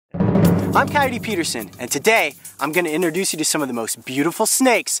I'm Coyote Peterson, and today I'm going to introduce you to some of the most beautiful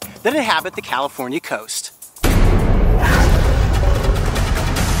snakes that inhabit the California coast.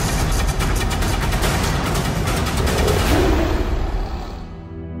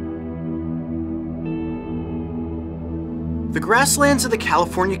 The grasslands of the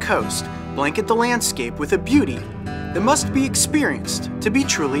California coast blanket the landscape with a beauty that must be experienced to be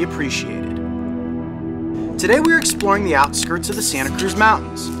truly appreciated. Today we are exploring the outskirts of the Santa Cruz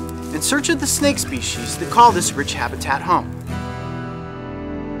Mountains in search of the snake species that call this rich habitat home.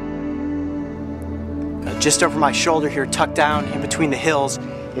 Just over my shoulder here, tucked down in between the hills,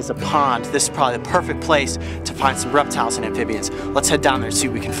 is a pond. This is probably the perfect place to find some reptiles and amphibians. Let's head down there and see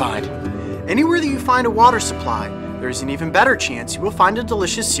what we can find. Anywhere that you find a water supply, there's an even better chance you will find a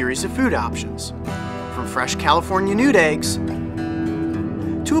delicious series of food options. From fresh California newt eggs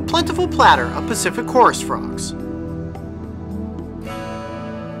to a plentiful platter of Pacific chorus frogs.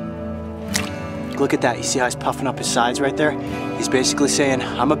 Look at that, you see how he's puffing up his sides right there? He's basically saying,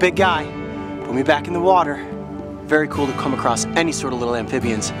 I'm a big guy, put me back in the water. Very cool to come across any sort of little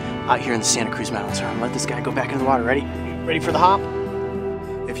amphibians out here in the Santa Cruz Mountains. I'm gonna let this guy go back into the water. Ready? Ready for the hop?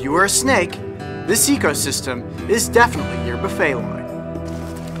 If you were a snake, this ecosystem is definitely your buffet line.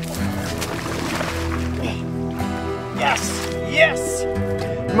 Yes! Yes!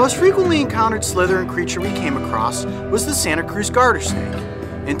 The most frequently encountered slithering creature we came across was the Santa Cruz Garter Snake.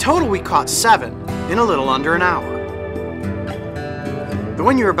 In total, we caught 7 in a little under an hour. The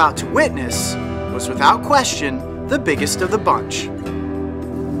one you're about to witness was without question the biggest of the bunch.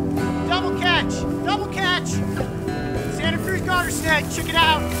 Double catch! Double catch! Santa Cruz Garter Snake, check it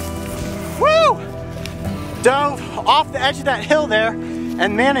out! Woo! Dove off the edge of that hill there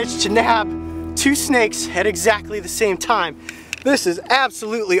and managed to nab 2 snakes at exactly the same time. This is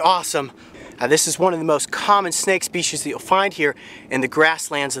absolutely awesome. This is one of the most common snake species that you'll find here in the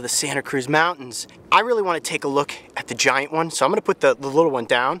grasslands of the Santa Cruz Mountains. I really want to take a look at the giant one, so I'm going to put the little one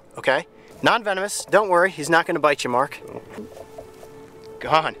down, okay? Non-venomous, don't worry, he's not going to bite you, Mark.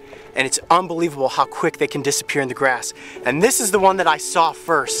 Gone. And it's unbelievable how quick they can disappear in the grass. And this is the one that I saw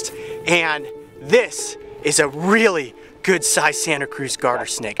first. And this is a really good-sized Santa Cruz Garter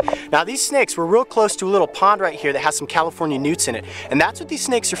Snake. Now these snakes were real close to a little pond right here that has some California newts in it, and that's what these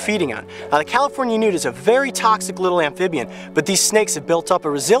snakes are feeding on. Now the California newt is a very toxic little amphibian, but these snakes have built up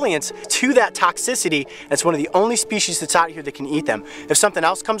a resilience to that toxicity, and it's one of the only species that's out here that can eat them. If something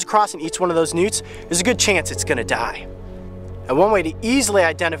else comes across and eats one of those newts, there's a good chance it's gonna die. And one way to easily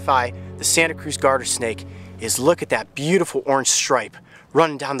identify the Santa Cruz Garter Snake is look at that beautiful orange stripe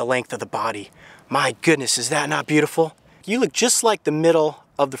running down the length of the body. My goodness, is that not beautiful? You look just like the middle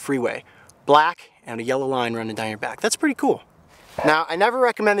of the freeway. Black and a yellow line running down your back. That's pretty cool. Now, I never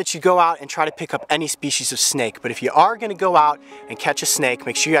recommend that you go out and try to pick up any species of snake, but if you are gonna go out and catch a snake,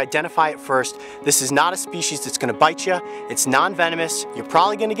 make sure you identify it first. This is not a species that's gonna bite you. It's non-venomous. You're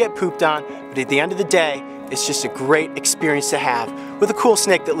probably gonna get pooped on, but at the end of the day, it's just a great experience to have with a cool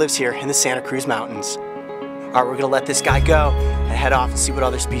snake that lives here in the Santa Cruz Mountains. All right, we're gonna let this guy go and head off and see what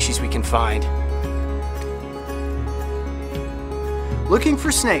other species we can find. Looking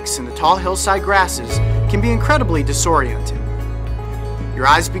for snakes in the tall hillside grasses can be incredibly disorienting. Your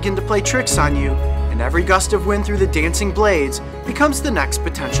eyes begin to play tricks on you, and every gust of wind through the dancing blades becomes the next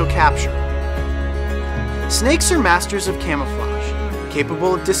potential capture. Snakes are masters of camouflage,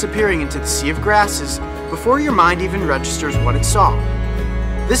 capable of disappearing into the sea of grasses before your mind even registers what it saw.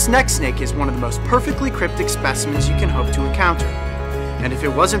 This next snake is one of the most perfectly cryptic specimens you can hope to encounter, and if it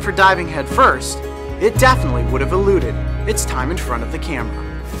wasn't for diving head first, it definitely would have eluded its time in front of the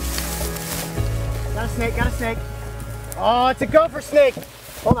camera. Got a snake, got a snake. Oh, it's a gopher snake.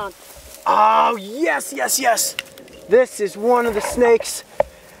 Hold on. Oh, yes, yes, yes. This is one of the snakes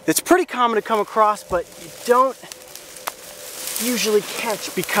that's pretty common to come across, but you don't usually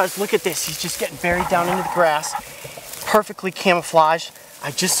catch because look at this. He's just getting buried down into the grass. Perfectly camouflaged.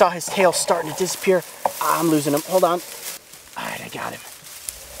 I just saw his tail starting to disappear. I'm losing him. Hold on. All right, I got him.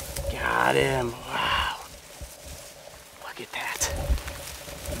 Got him. Wow. Look at that.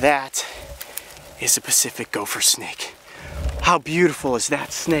 That is a Pacific Gopher Snake. How beautiful is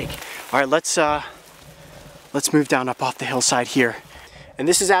that snake? All right, let's move down up off the hillside here. And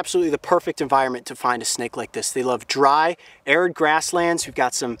this is absolutely the perfect environment to find a snake like this. They love dry, arid grasslands. We've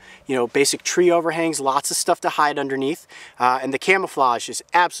got some, basic tree overhangs, lots of stuff to hide underneath. And the camouflage is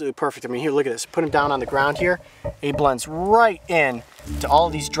absolutely perfect. I mean, here, look at this. Put him down on the ground here. He blends right in to all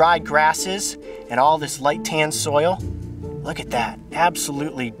of these dried grasses and all this light tan soil. Look at that,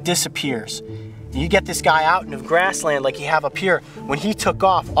 absolutely disappears. You get this guy out in the grassland like you have up here. When he took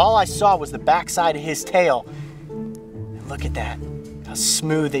off, all I saw was the backside of his tail. And look at that. how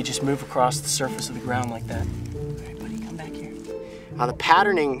smooth they just move across the surface of the ground like that. All right, buddy, come back here. Now the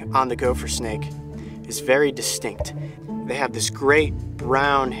patterning on the gopher snake is very distinct. They have this great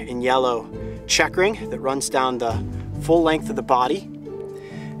brown and yellow checkering that runs down the full length of the body.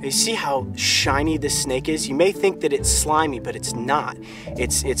 And you see how shiny this snake is? You may think that it's slimy, but it's not.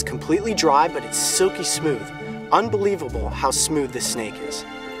 It's completely dry, but it's silky smooth. Unbelievable how smooth this snake is.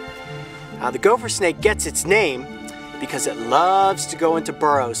 Now the gopher snake gets its name because it loves to go into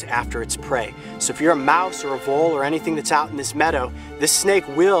burrows after its prey. So if you're a mouse or a vole or anything that's out in this meadow, this snake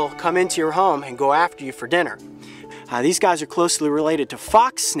will come into your home and go after you for dinner. These guys are closely related to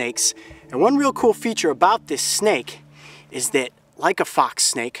fox snakes, and one real cool feature about this snake is that, like a fox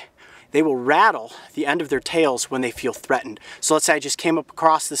snake, they will rattle the end of their tails when they feel threatened. So let's say I just came up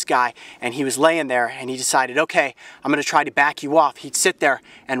across this guy and he was laying there and he decided, okay, I'm gonna try to back you off. He'd sit there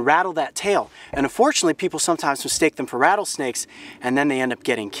and rattle that tail. And unfortunately, people sometimes mistake them for rattlesnakes and then they end up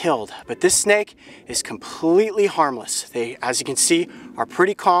getting killed. But this snake is completely harmless. They, as you can see, are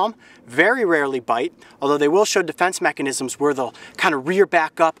pretty calm, very rarely bite, although they will show defense mechanisms where they'll kind of rear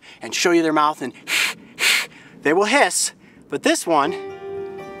back up and show you their mouth and they will hiss. But this one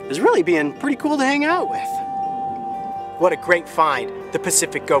is really being pretty cool to hang out with. What a great find, the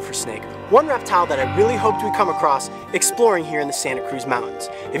Pacific Gopher Snake. One reptile that I really hoped we'd come across exploring here in the Santa Cruz Mountains.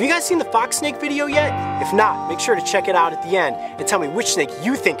 Have you guys seen the fox snake video yet? If not, make sure to check it out at the end and tell me which snake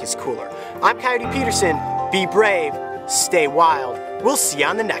you think is cooler. I'm Coyote Peterson. Be brave, stay wild. We'll see you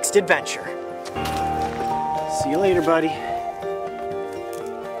on the next adventure. See you later, buddy.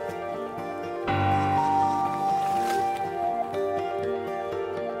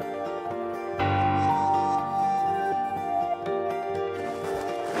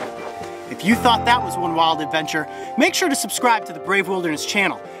 If you thought that was one wild adventure, make sure to subscribe to the Brave Wilderness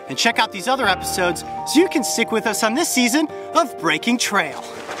channel and check out these other episodes so you can stick with us on this season of Breaking Trail.